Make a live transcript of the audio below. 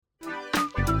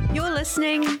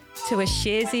listening to a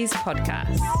Sharesies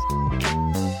podcast.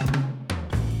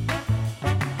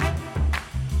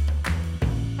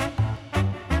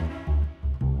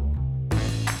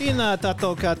 Tēnā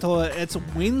tātou katoa, it's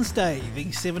Wednesday, the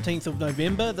 17th of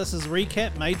November. This is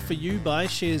Recap made for you by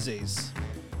Sharesies.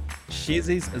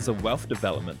 Sharesies is a wealth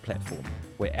development platform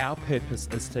where our purpose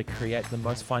is to create the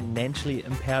most financially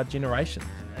empowered generation.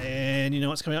 And you know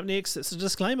what's coming up next? It's a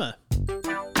disclaimer.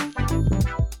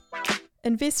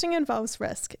 Investing involves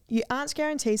risk. You aren't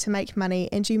guaranteed to make money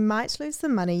and you might lose the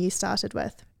money you started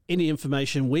with. Any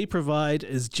information we provide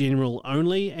is general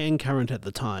only and current at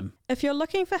the time. If you're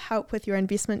looking for help with your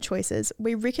investment choices,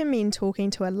 we recommend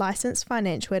talking to a licensed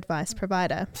financial advice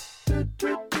provider.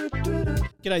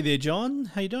 G'day there, John.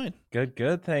 How you doing?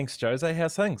 Good. Thanks, Jose.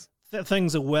 How's things?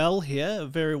 Things are well here,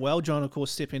 very well. John, of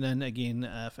course, stepping in again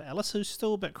for Alice, who's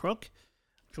still a bit crook.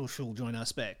 I'm sure she'll join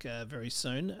us back very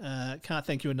soon. Can't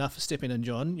thank you enough for stepping in,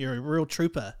 John. You're a real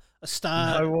trooper, a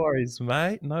star. No worries,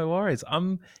 mate. No worries.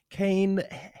 I'm keen.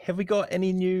 Have we got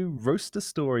any new rooster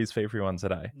stories for everyone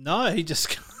today? No, he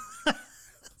just...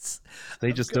 Is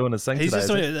he just doing his thing He's today?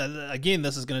 just doing, again,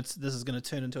 this is gonna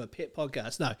turn into a pet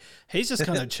podcast. No, he's just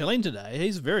kind of chilling today.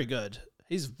 He's very good.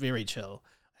 He's very chill.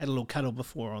 Had a little cuddle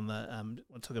before on the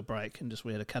I took a break and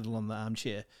we had a cuddle on the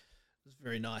armchair. It was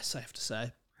very nice, I have to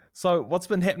say. So what's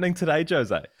been happening today,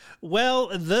 Jose? Well,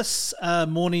 this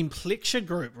morning Plexure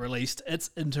Group released its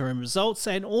interim results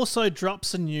and also dropped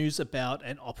some news about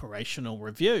an operational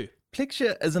review.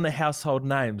 Plexure isn't a household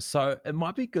name, so it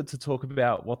might be good to talk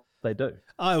about what they do.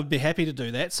 I would be happy to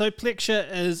do that. So Plexure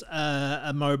is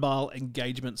a mobile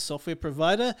engagement software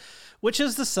provider, which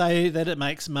is to say that it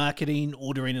makes marketing,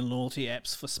 ordering and loyalty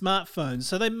apps for smartphones.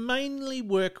 So they mainly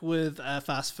work with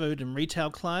fast food and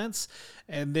retail clients,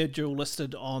 and they're dual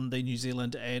listed on the New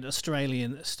Zealand and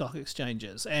Australian stock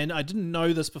exchanges. And I didn't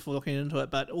know this before looking into it,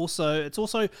 but it's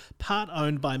also part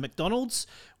owned by McDonald's,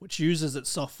 which uses its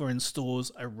software in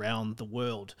stores around the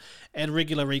world. And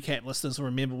regular Recap listeners will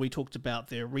remember we talked about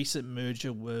their recent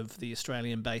merger with the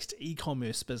Australian-based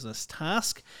e-commerce business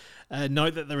Task.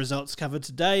 Note that the results covered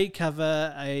today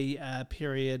cover a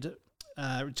period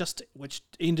which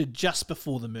ended just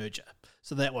before the merger.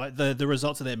 So that way, the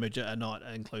results of that merger are not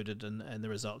included in the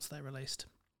results they released.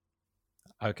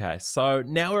 Okay, so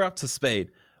now we're up to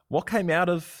speed. What came out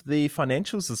of the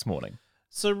financials this morning?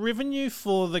 So revenue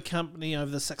for the company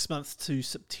over the 6 months to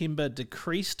September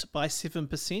decreased by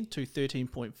 7% to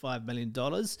 $13.5 million.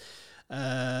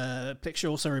 Plexure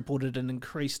also reported an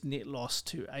increased net loss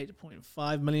to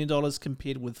 $8.5 million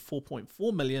compared with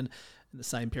 $4.4 million in the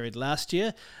same period last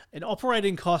year. And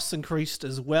operating costs increased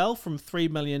as well from $3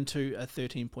 million to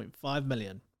 $13.5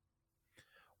 million.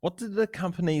 What did the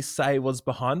company say was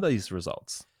behind these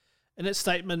results? In its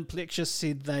statement, Plexure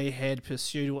said they had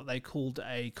pursued what they called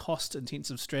a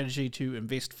cost-intensive strategy to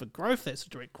invest for growth. That's a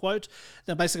direct quote.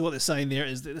 Now, basically what they're saying there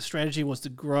is that the strategy was to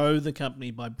grow the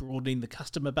company by broadening the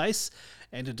customer base,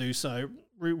 and to do so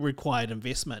required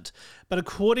investment. But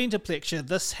according to Plexure,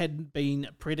 this had been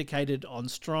predicated on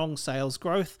strong sales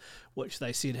growth, which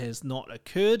they said has not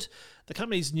occurred. The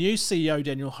company's new CEO,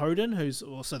 Daniel Hoden, who's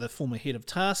also the former head of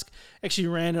Task, actually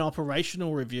ran an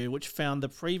operational review which found the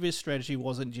previous strategy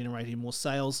wasn't generating more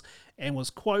sales and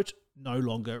was, quote, no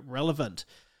longer relevant.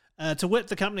 To wit,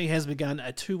 the company has begun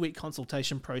a 2-week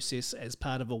consultation process as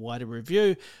part of a wider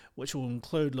review, which will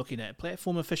include looking at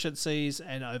platform efficiencies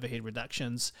and overhead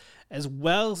reductions, as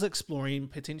well as exploring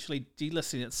potentially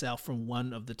delisting itself from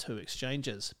one of the 2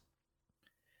 exchanges.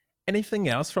 Anything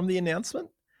else from the announcement?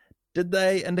 Did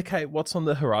they indicate what's on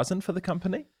the horizon for the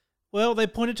company? Well, they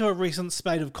pointed to a recent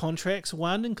spate of contracts,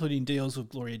 one including deals with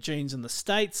Gloria Jeans in the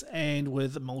States and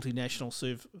with multinational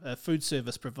food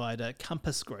service provider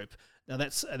Compass Group. Now,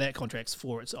 that contract's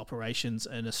for its operations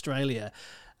in Australia.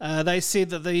 They said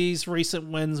that these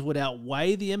recent wins would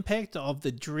outweigh the impact of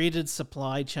the dreaded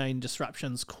supply chain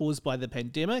disruptions caused by the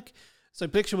pandemic. So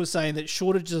Plexure was saying that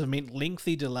shortages have meant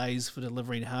lengthy delays for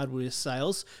delivering hardware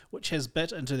sales, which has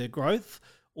bit into their growth,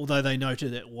 although they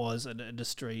noted it was an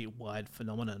industry-wide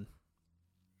phenomenon.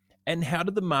 And how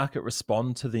did the market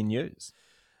respond to the news?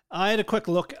 I had a quick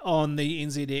look on the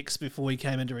NZX before we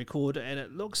came in to record, and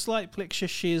it looks like Plexure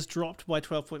shares dropped by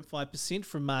 12.5%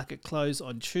 from market close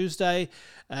on Tuesday.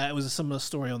 It was a similar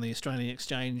story on the Australian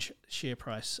exchange. Share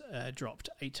price dropped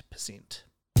 8%.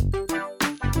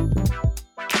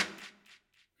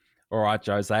 All right,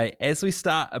 Jose, as we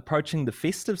start approaching the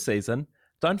festive season,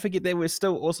 don't forget that we're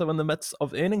still also in the midst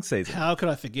of earnings season. How could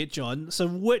I forget, John? So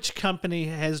which company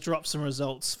has dropped some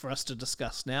results for us to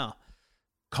discuss now?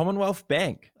 Commonwealth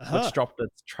Bank, which dropped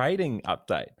its trading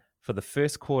update for the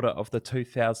first quarter of the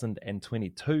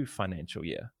 2022 financial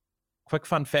year. Quick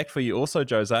fun fact for you also,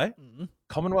 Jose.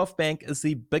 Commonwealth Bank is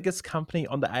the biggest company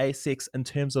on the ASX in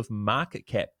terms of market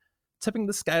cap, tipping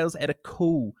the scales at a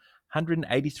cool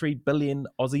 183 billion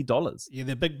Aussie dollars. Yeah,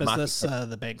 they're big business,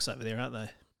 the banks over there, aren't they?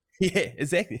 Yeah,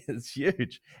 exactly. It's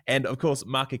huge. And of course,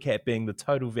 market cap being the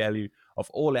total value of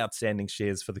all outstanding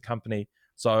shares for the company.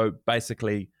 So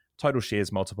basically, total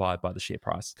shares multiplied by the share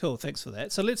price. Cool, thanks for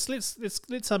that. So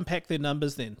let's unpack their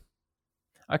numbers then.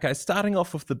 Okay, starting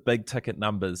off with the big ticket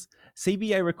numbers,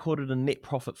 CBA recorded a net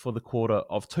profit for the quarter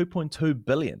of 2.2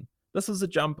 billion. This was a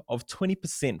jump of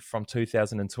 20% from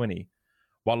 2020.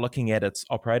 While looking at its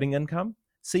operating income,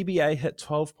 CBA hit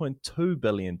 $12.2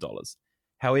 billion.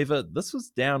 However, this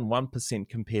was down 1%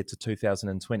 compared to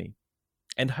 2020.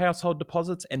 And household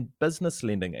deposits and business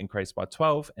lending increased by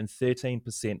 12 and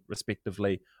 13%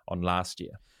 respectively on last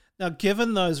year. Now,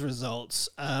 given those results,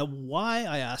 why,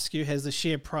 I ask you, has the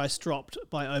share price dropped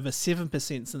by over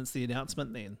 7% since the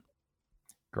announcement then?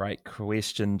 Great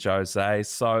question, Jose.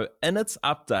 So in its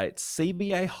update,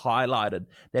 CBA highlighted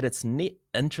that its net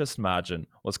interest margin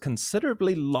was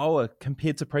considerably lower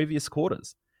compared to previous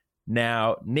quarters.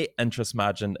 Now, net interest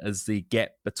margin is the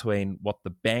gap between what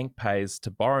the bank pays to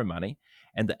borrow money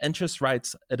and the interest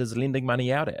rates it is lending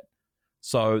money out at.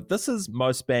 So this is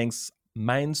most banks'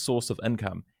 main source of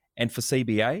income, and for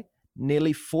CBA,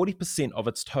 nearly 40% of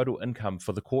its total income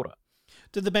for the quarter.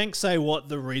 Did the bank say what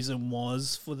the reason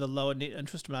was for the lower net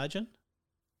interest margin?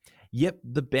 Yep,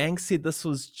 the bank said this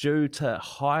was due to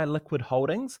high liquid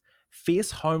holdings,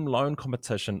 fierce home loan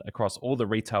competition across all the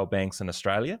retail banks in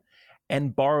Australia,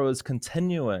 and borrowers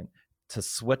continuing to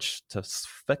switch to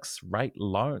fixed rate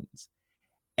loans.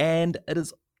 And it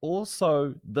is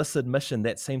also this admission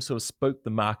that seems to have spooked the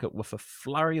market with a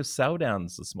flurry of sell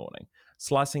downs this morning,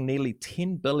 slicing nearly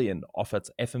 10 billion off its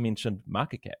aforementioned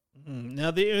market cap. Now,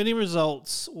 the earning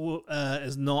results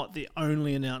is not the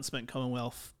only announcement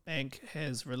Commonwealth Bank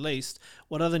has released.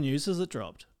 What other news has it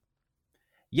dropped?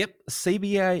 Yep,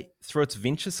 CBA, through its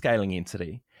venture scaling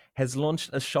entity, has launched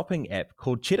a shopping app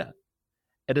called Cheddar.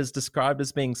 It is described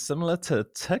as being similar to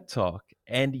TikTok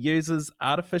and uses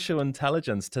artificial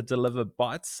intelligence to deliver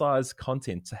bite-sized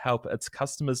content to help its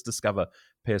customers discover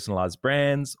personalized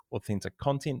brands, authentic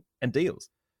content, and deals.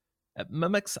 It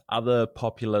mimics other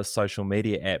popular social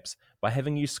media apps by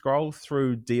having you scroll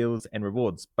through deals and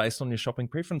rewards based on your shopping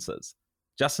preferences.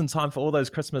 Just in time for all those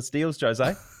Christmas deals,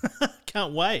 Jose.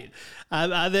 Can't wait.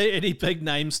 Are there any big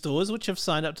name stores which have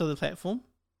signed up to the platform?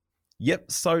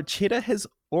 Yep, so Cheddar has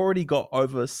already got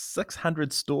over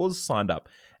 600 stores signed up,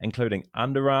 including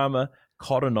Under Armour,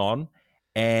 Cotton On,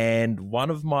 and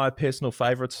one of my personal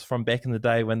favorites from back in the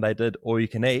day when they did All You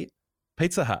Can Eat,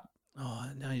 Pizza Hut. Oh,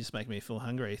 now you're just making me feel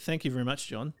hungry. Thank you very much,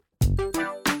 John.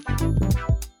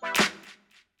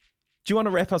 Do you want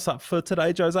to wrap us up for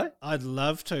today, Jose? I'd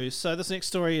love to. So this next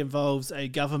story involves a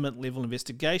government-level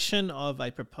investigation of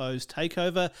a proposed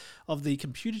takeover of the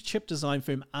computer chip design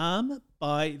firm ARM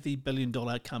by the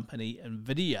billion-dollar company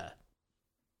NVIDIA.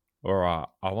 All right,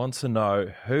 I want to know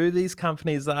who these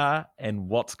companies are and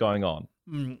what's going on.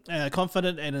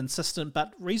 Confident and insistent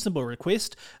but reasonable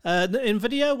request.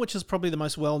 NVIDIA, which is probably the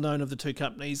most well-known of the two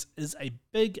companies, is a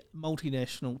big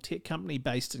multinational tech company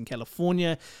based in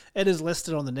California. It is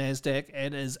listed on the NASDAQ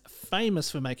and is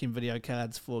famous for making video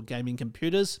cards for gaming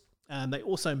computers. They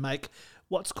also make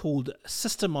what's called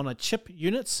system-on-a-chip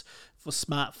units for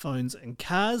smartphones and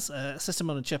cars. A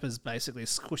system-on-a-chip is basically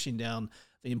squishing down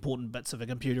the important bits of a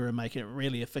computer and making it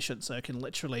really efficient so it can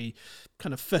literally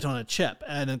kind of fit on a chip.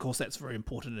 And of course, that's very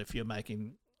important if you're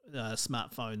making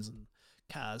smartphones and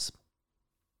cars.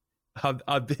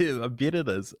 I bet it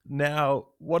is. Now,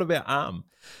 what about ARM?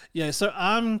 Yeah, so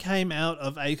ARM came out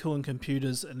of Acorn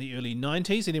Computers in the early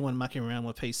 90s. Anyone mucking around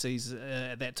with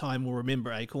PCs at that time will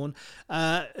remember Acorn.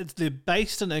 They're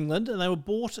based in England, and they were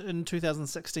bought in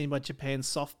 2016 by Japan's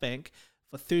SoftBank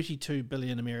for 32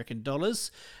 billion American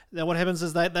dollars. Now, what happens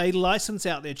is they license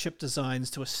out their chip designs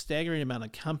to a staggering amount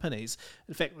of companies.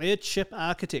 In fact, their chip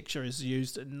architecture is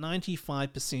used in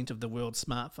 95% of the world's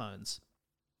smartphones.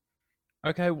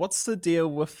 Okay, what's the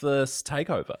deal with this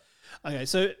takeover? Okay,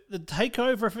 so the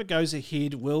takeover, if it goes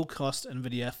ahead, will cost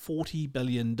NVIDIA $40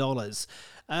 billion.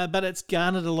 But it's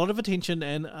garnered a lot of attention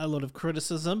and a lot of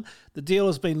criticism. The deal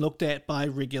has been looked at by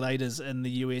regulators in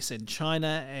the US and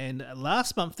China, and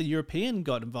last month the European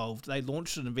got involved. They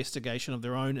launched an investigation of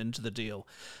their own into the deal.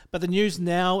 But the news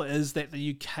now is that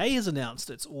the UK has announced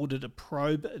it's ordered a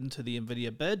probe into the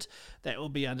NVIDIA bid that will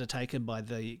be undertaken by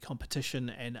the Competition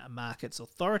and Markets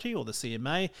Authority, or the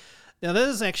CMA. Now, this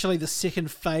is actually the second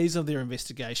phase of their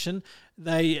investigation.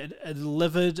 They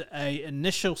delivered an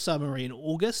initial summary in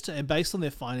August, and based on their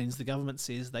findings, the government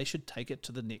says they should take it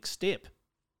to the next step.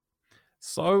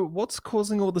 So what's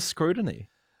causing all the scrutiny?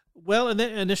 Well, in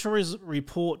that initial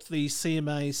report, the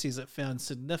CMA says it found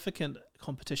significant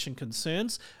competition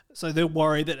concerns. So they're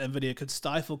worried that NVIDIA could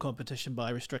stifle competition by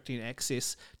restricting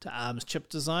access to ARM's chip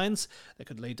designs. That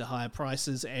could lead to higher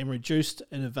prices and reduced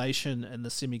innovation in the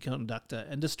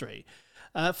semiconductor industry.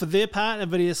 For their part,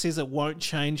 NVIDIA says it won't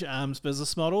change ARM's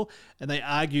business model, and they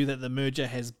argue that the merger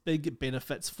has big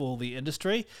benefits for the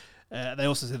industry. They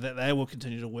also said that they will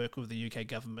continue to work with the UK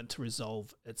government to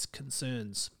resolve its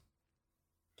concerns.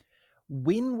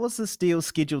 When was this deal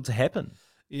scheduled to happen?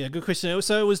 Yeah, good question.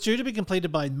 So it was due to be completed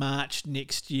by March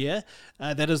next year.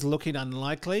 That is looking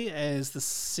unlikely, as the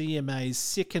CMA's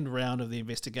second round of the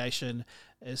investigation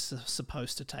is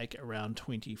supposed to take around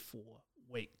 24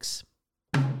 weeks.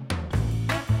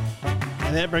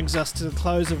 And that brings us to the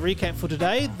close of Recap for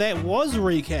today. That was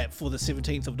Recap for the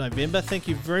 17th of November. Thank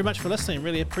you very much for listening.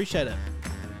 Really appreciate it.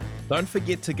 Don't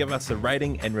forget to give us a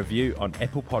rating and review on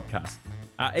Apple Podcasts.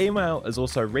 Our email is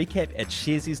also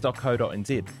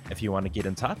recap@sharesies.co.nz if you want to get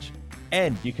in touch.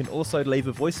 And you can also leave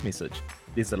a voice message.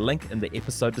 There's a link in the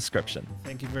episode description.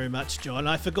 Thank you very much, John.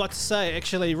 I forgot to say,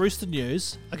 actually, Rooster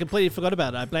News, I completely forgot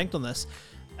about it. I blanked on this.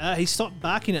 He stopped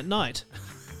barking at night.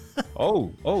 Just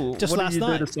what last did you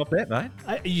night. do to stop that, mate?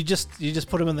 You just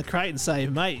put him in the crate and say,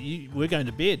 mate, we're going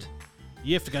to bed.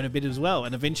 You have to go to bed as well.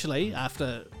 And eventually,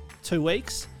 after 2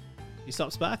 weeks, he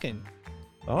stops barking.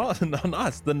 Oh,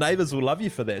 nice. The neighbours will love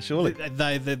you for that, surely.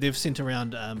 They've sent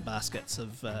around baskets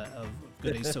of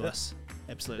goodies to us.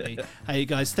 Absolutely. Hey,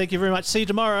 guys, thank you very much. See you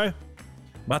tomorrow.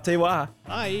 Mate wa.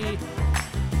 Bye.